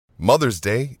Mother's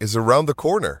Day is around the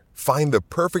corner. Find the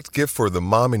perfect gift for the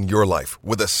mom in your life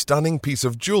with a stunning piece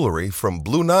of jewelry from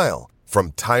Blue Nile.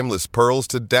 From timeless pearls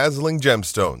to dazzling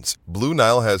gemstones, Blue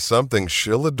Nile has something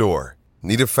she'll adore.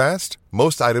 Need it fast?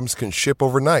 Most items can ship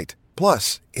overnight.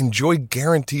 Plus, enjoy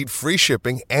guaranteed free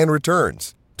shipping and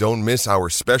returns. Don't miss our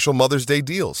special Mother's Day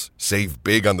deals. Save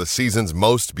big on the season's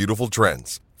most beautiful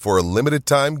trends. For a limited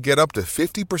time, get up to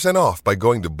 50% off by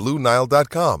going to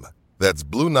BlueNile.com. That's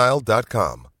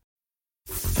BlueNile.com.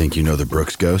 Think you know the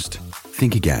Brooks Ghost?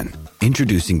 Think again.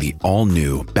 Introducing the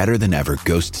all-new, better-than-ever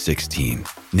Ghost 16.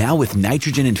 Now with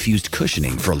nitrogen-infused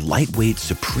cushioning for lightweight,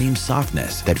 supreme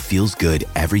softness that feels good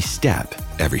every step,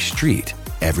 every street,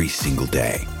 every single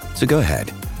day. So go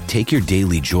ahead, take your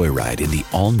daily joyride in the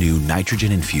all-new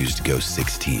nitrogen-infused Ghost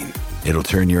 16. It'll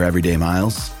turn your everyday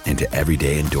miles into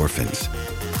everyday endorphins.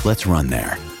 Let's run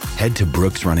there. Head to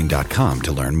brooksrunning.com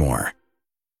to learn more.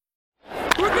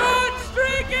 We're going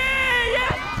streaky!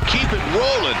 Yes! Keep it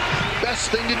rolling.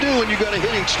 Best thing to do when you got a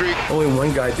hitting streak. Only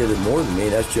one guy did it more than me,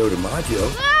 that's Joe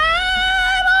DiMaggio.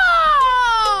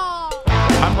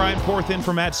 I'm Ryan Forth in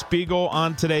for Matt Spiegel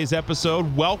on today's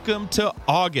episode. Welcome to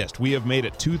August. We have made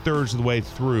it 2/3 of the way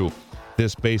through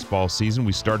this baseball season.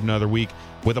 We start another week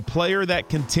with a player that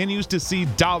continues to see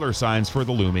dollar signs for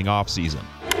the looming offseason.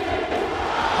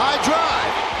 High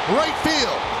drive, right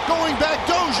field, going back,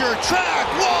 Dozier, track,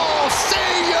 wall,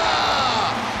 see ya!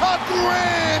 A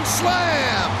grand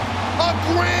slam!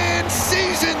 A grand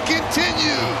season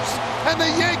continues, and the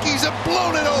Yankees have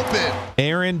blown it open.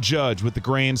 Aaron Judge with the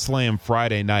grand slam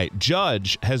Friday night.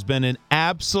 Judge has been an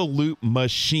absolute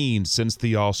machine since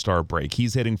the All-Star break.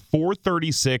 He's hitting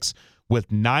 .436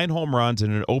 with 9 home runs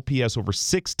and an OPS over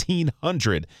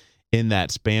 1,600 in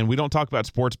that span. We don't talk about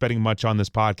sports betting much on this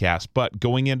podcast, but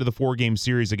going into the 4-game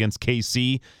series against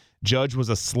KC, Judge was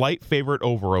a slight favorite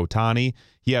over Ohtani.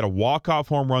 He had a walk-off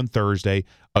home run Thursday,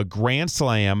 a grand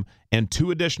slam, and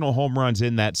 2 additional home runs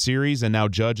in that series, and now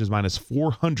Judge is minus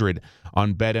 400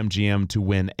 on BetMGM to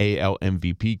win AL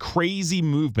MVP. Crazy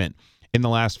movement in the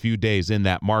last few days in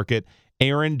that market.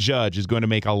 Aaron Judge is going to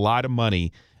make a lot of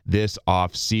money this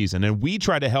offseason, and we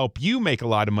try to help you make a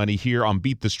lot of money here on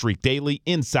Beat the Streak Daily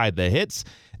Inside the Hits.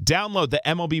 Download the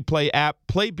MLB Play app,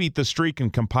 play Beat the Streak,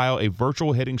 and compile a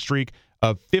virtual hitting streak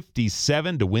of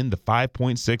 57 to win the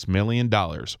 $5.6 million.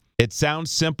 It sounds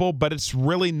simple, but it's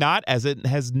really not, as it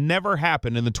has never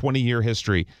happened in the 20-year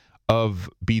history of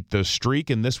Beat the Streak,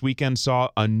 and this weekend saw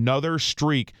another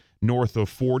streak north of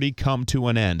 40 come to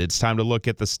an end. It's time to look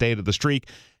at the state of the streak.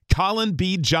 Colin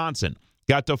B. Johnson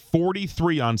got to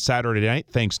 43 on Saturday night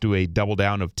thanks to a double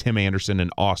down of Tim Anderson and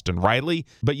Austin Riley.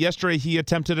 But yesterday he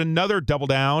attempted another double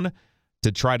down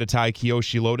to try to tie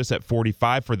Kiyoshi Lotus at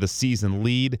 45 for the season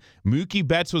lead. Mookie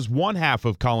Betts was one half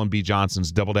of Colin B.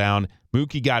 Johnson's double down.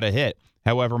 Mookie got a hit.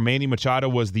 However, Manny Machado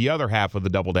was the other half of the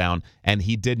double down, and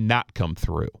he did not come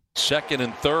through. Second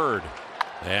and third.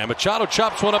 And Machado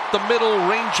chops one up the middle.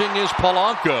 Ranging is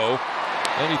Polanco.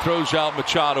 And he throws out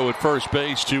Machado at first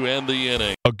base to end the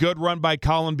inning. A good run by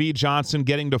Colin B. Johnson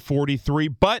getting to 43,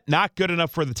 but not good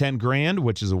enough for the 10 grand,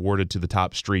 which is awarded to the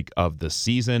top streak of the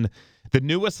season. The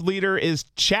newest leader is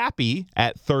Chappie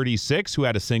at 36, who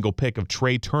had a single pick of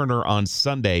Trey Turner on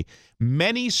Sunday.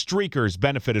 Many streakers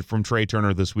benefited from Trey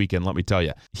Turner this weekend, let me tell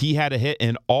you. He had a hit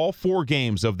in all 4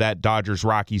 games of that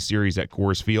Dodgers-Rockies series at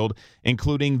Coors Field,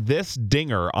 including this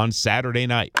dinger on Saturday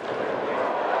night.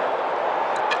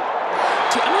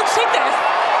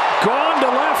 Gone to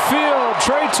left field.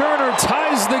 Trey Turner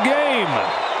ties the game.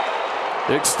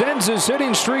 Extends his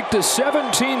hitting streak to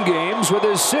 17 games with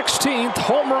his 16th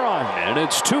home run, and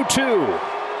it's 2-2.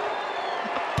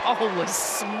 Ball was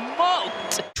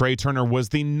smoked. Trey Turner was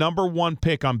the number 1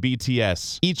 pick on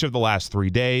BTS each of the last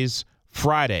 3 days.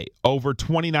 Friday, over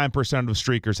 29% of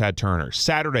streakers had Turner.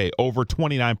 Saturday, over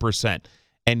 29%.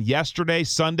 And yesterday,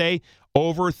 Sunday,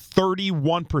 over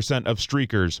 31% of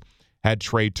streakers had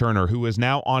Trey Turner, who is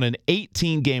now on an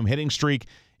 18-game hitting streak.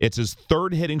 It's his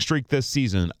 3rd hitting streak this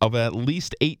season of at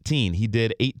least 18. He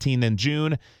did 18 in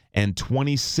June and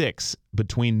 26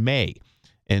 between May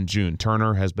and June.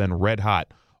 Turner has been red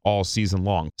hot all season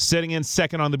long. Sitting in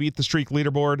second on the Beat the Streak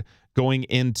leaderboard going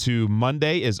into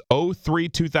Monday is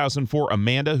 03-2004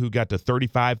 Amanda, who got to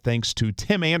 35 thanks to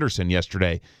Tim Anderson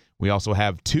yesterday. We also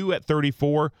have 2 at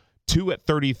 34, 2 at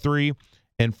 33,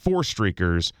 and 4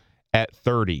 streakers at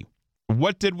 30.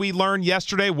 What did we learn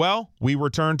yesterday? Well, we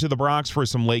returned to the Bronx for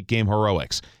some late-game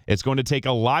heroics. It's going to take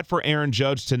a lot for Aaron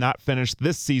Judge to not finish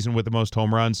this season with the most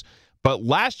home runs, but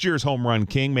last year's home run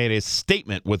king made a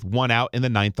statement with 1 out in the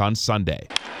 9th on Sunday.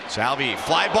 Salvi,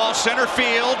 fly ball center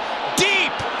field,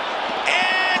 deep,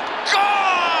 and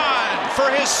gone for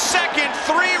his second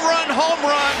 3-run home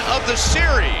run of the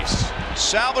series.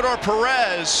 Salvador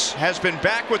Perez has been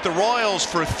back with the Royals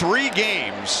for 3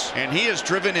 games, and he has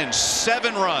driven in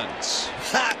 7 runs.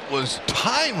 That was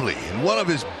timely, and one of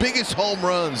his biggest home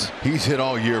runs he's hit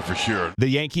all year for sure. The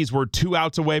Yankees were 2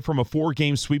 outs away from a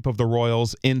 4-game sweep of the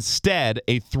Royals. Instead,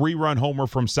 a 3-run homer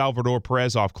from Salvador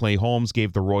Perez off Clay Holmes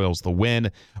gave the Royals the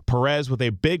win. Perez with a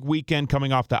big weekend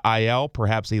coming off the IL.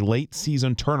 Perhaps a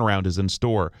late-season turnaround is in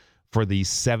store for the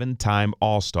 7-time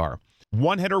All-Star.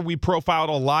 One hitter we profiled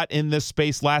a lot in this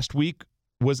space last week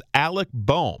was Alec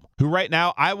Boehm, who right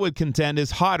now I would contend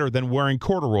is hotter than wearing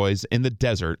corduroys in the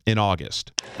desert in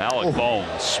August. Alec Boehm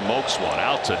smokes one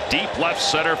out to deep left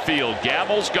center field.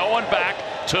 Gamble's going back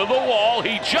to the wall.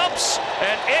 He jumps,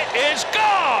 and it is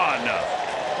gone.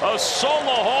 A solo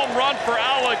home run for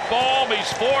Alec Boehm.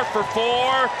 He's 4 for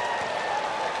 4.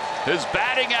 His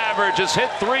batting average has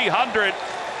hit 300.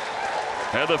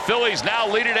 And the Phillies now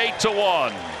lead it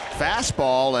 8-1.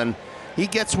 Fastball, and he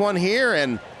gets one here,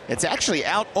 and it's actually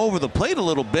out over the plate a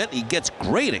little bit. He gets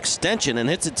great extension and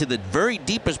hits it to the very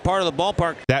deepest part of the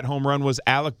ballpark. That home run was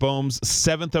Alec Boehm's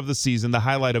 7th of the season, the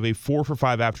highlight of a 4 for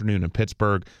 5 afternoon in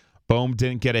Pittsburgh. Boehm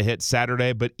didn't get a hit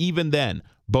Saturday, but even then,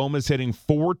 Boehm is hitting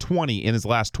 .420 in his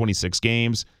last 26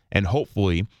 games, and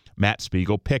hopefully Matt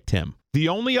Spiegel picked him. The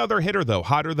only other hitter, though,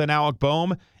 hotter than Alec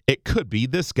Boehm, it could be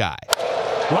this guy.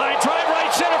 Line drive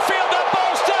right center field. That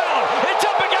ball's down. It's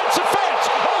up against the fence.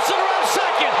 Olsen around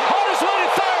second. On his way to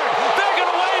third. They're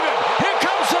going to wave him. Here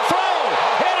comes the throw.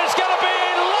 And it's going to be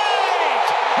late.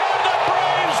 And the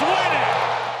Braves win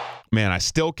it. Man, I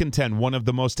still contend one of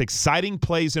the most exciting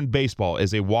plays in baseball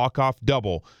is a walk-off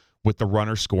double with the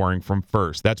runner scoring from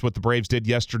first. That's what the Braves did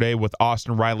yesterday with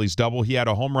Austin Riley's double. He had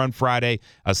a home run Friday,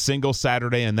 a single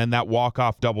Saturday, and then that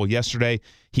walk-off double yesterday.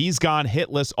 He's gone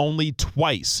hitless only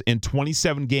twice in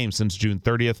 27 games since June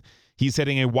 30th. He's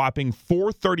hitting a whopping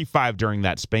 .435 during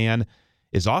that span.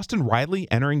 Is Austin Riley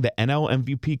entering the NL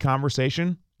MVP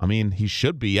conversation? I mean, he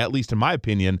should be, at least in my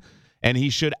opinion, and he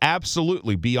should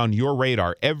absolutely be on your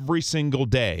radar every single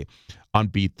day on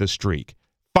Beat the Streak.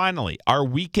 Finally, our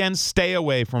weekend stay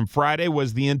away from Friday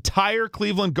was the entire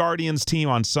Cleveland Guardians team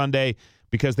on Sunday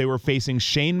because they were facing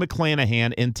Shane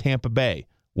McClanahan in Tampa Bay.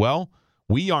 Well,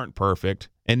 we aren't perfect,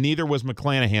 and neither was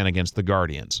McClanahan against the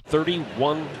Guardians.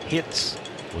 31 hits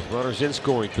with runners in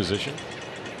scoring position.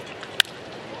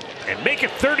 And make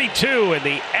it 32, and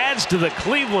the adds to the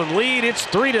Cleveland lead. It's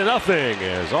 3-0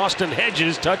 as Austin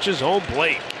Hedges touches home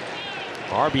plate.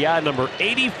 RBI number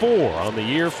 84 on the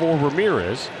year for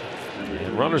Ramirez.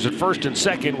 And runners at first and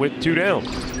second with 2 down.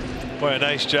 Boy, a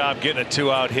nice job getting a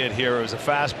 2-out hit here. It was a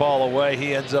fastball away.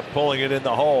 He ends up pulling it in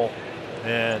the hole.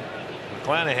 And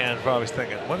McClanahan probably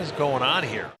thinking, what is going on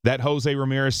here? That Jose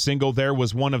Ramirez single there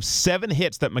was one of 7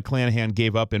 hits that McClanahan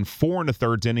gave up in 4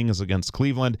 1/3 innings against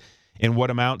Cleveland in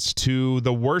what amounts to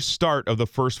the worst start of the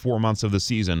first 4 months of the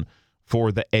season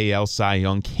for the AL Cy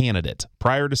Young candidate.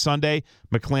 Prior to Sunday,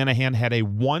 McClanahan had a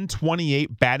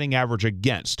 .128 batting average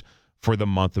against for the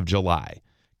month of July.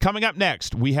 Coming up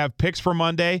next, we have picks for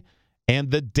Monday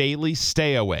and the daily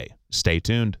stay away. Stay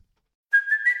tuned.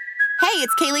 Hey,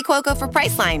 it's Kaylee Cuoco for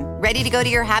Priceline. Ready to go to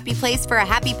your happy place for a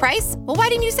happy price? Well, why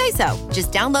didn't you say so?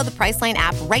 Just download the Priceline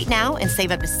app right now and save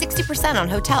up to 60% on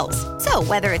hotels. So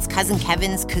whether it's Cousin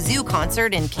Kevin's Kazoo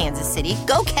Concert in Kansas City,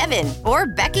 go Kevin, or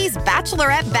Becky's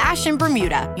Bachelorette Bash in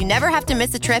Bermuda, you never have to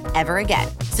miss a trip ever again.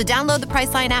 So download the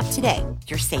Priceline app today.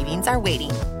 Your savings are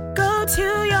waiting. Go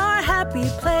to your happy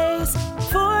place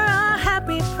for a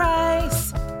happy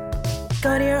price.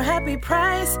 Go to your happy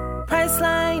price,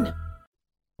 Priceline.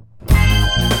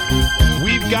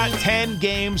 We've got 10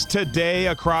 games today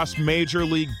across Major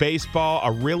League Baseball. I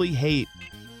really hate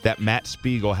that Matt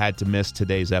Spiegel had to miss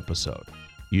today's episode.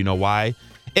 You know why?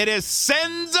 It is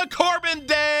Senza Corbin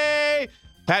Day!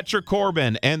 Patrick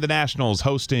Corbin and the Nationals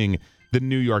hosting the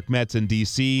New York Mets in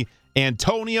D.C.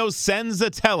 Antonio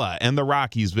Senzatella and the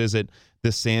Rockies visit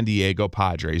the San Diego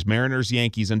Padres. Mariners,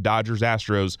 Yankees, and Dodgers,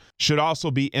 Astros should also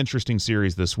be interesting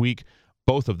series this week.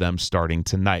 Both of them starting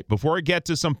tonight. Before I get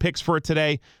to some picks for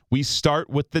today, we start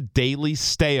with the daily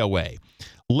stay away.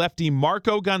 Lefty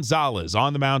Marco Gonzalez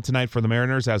on the mound tonight for the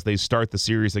Mariners as they start the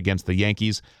series against the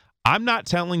Yankees. I'm not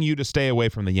telling you to stay away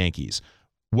from the Yankees.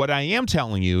 What I am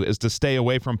telling you is to stay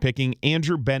away from picking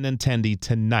Andrew Benintendi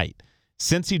tonight.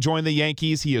 Since he joined the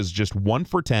Yankees, he is just 1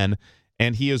 for 10,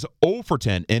 and he is 0 for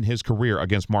 10 in his career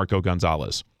against Marco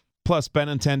Gonzalez. Plus,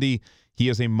 Benintendi, he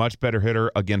is a much better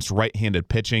hitter against right-handed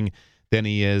pitching than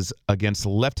he is against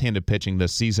left-handed pitching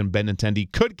this season.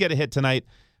 Benintendi could get a hit tonight,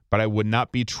 but I would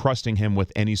not be trusting him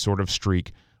with any sort of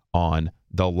streak on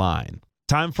the line.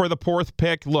 Time for the fourth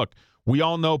pick. Look, We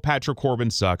all know Patrick Corbin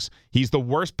sucks. He's the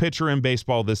worst pitcher in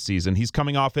baseball this season. He's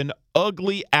coming off an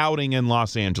ugly outing in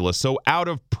Los Angeles. So out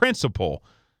of principle,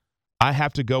 I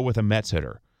have to go with a Mets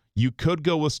hitter. You could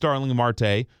go with Starling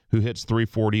Marte, who hits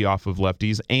 .340 off of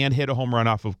lefties and hit a home run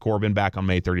off of Corbin back on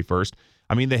May 31st.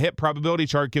 I mean, the hit probability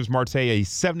chart gives Marte a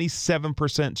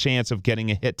 77% chance of getting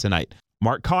a hit tonight.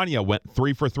 Mark Kanya went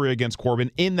 3 for 3 against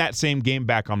Corbin in that same game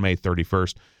back on May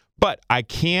 31st. But I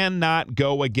cannot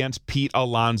go against Pete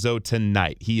Alonso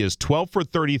tonight. He is 12 for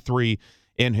 33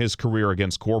 in his career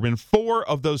against Corbin. 4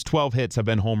 of those 12 hits have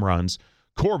been home runs.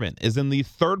 Corbin is in the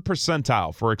 3rd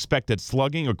percentile for expected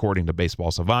slugging, according to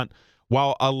Baseball Savant,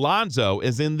 while Alonso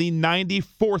is in the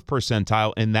 94th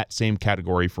percentile in that same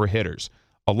category for hitters.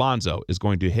 Alonso is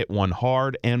going to hit one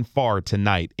hard and far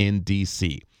tonight in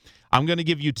D.C. I'm going to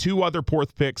give you 2 other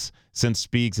Porth picks since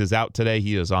Speegs is out today.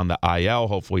 He is on the IL,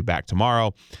 hopefully back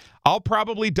tomorrow. I'll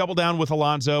probably double down with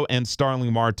Alonso and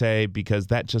Starling Marte because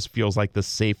that just feels like the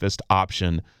safest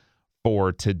option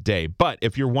for today. But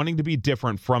if you're wanting to be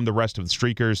different from the rest of the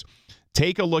streakers,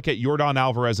 take a look at Yordan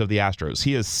Alvarez of the Astros.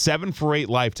 He is 7 for 8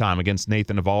 lifetime against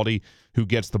Nathan Eovaldi, who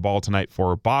gets the ball tonight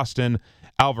for Boston.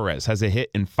 Alvarez has a hit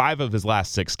in 5 of his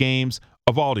last 6 games.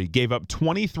 Eovaldi gave up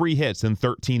 23 hits in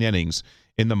 13 innings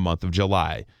in the month of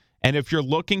July. And if you're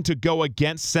looking to go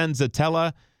against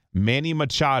Senzatella, Manny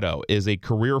Machado is a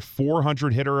career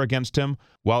 400 hitter against him,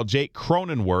 while Jake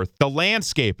Cronenworth, the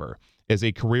landscaper, is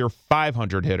a career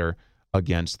 500 hitter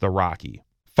against the Rocky.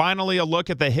 Finally, a look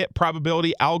at the hit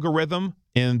probability algorithm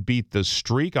in Beat the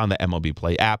Streak on the MLB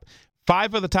Play app.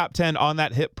 5 of the top 10 on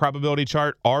that hit probability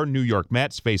chart are New York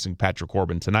Mets facing Patrick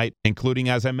Corbin tonight, including,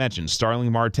 as I mentioned,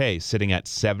 Starling Marte sitting at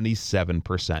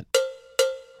 77%.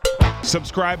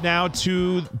 Subscribe now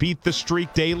to Beat the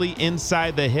Streak Daily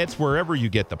Inside the Hits wherever you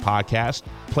get the podcast.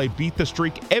 Play Beat the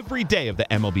Streak every day of the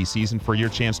MLB season for your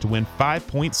chance to win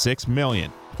 $5.6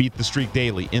 million. Beat the Streak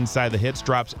Daily Inside the Hits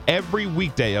drops every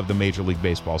weekday of the Major League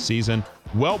Baseball season,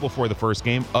 well before the first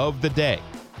game of the day.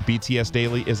 BTS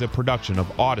Daily is a production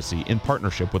of Odyssey in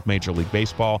partnership with Major League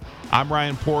Baseball. I'm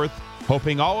Ryan Porth,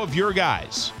 hoping all of your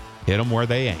guys hit them where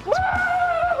they ain't.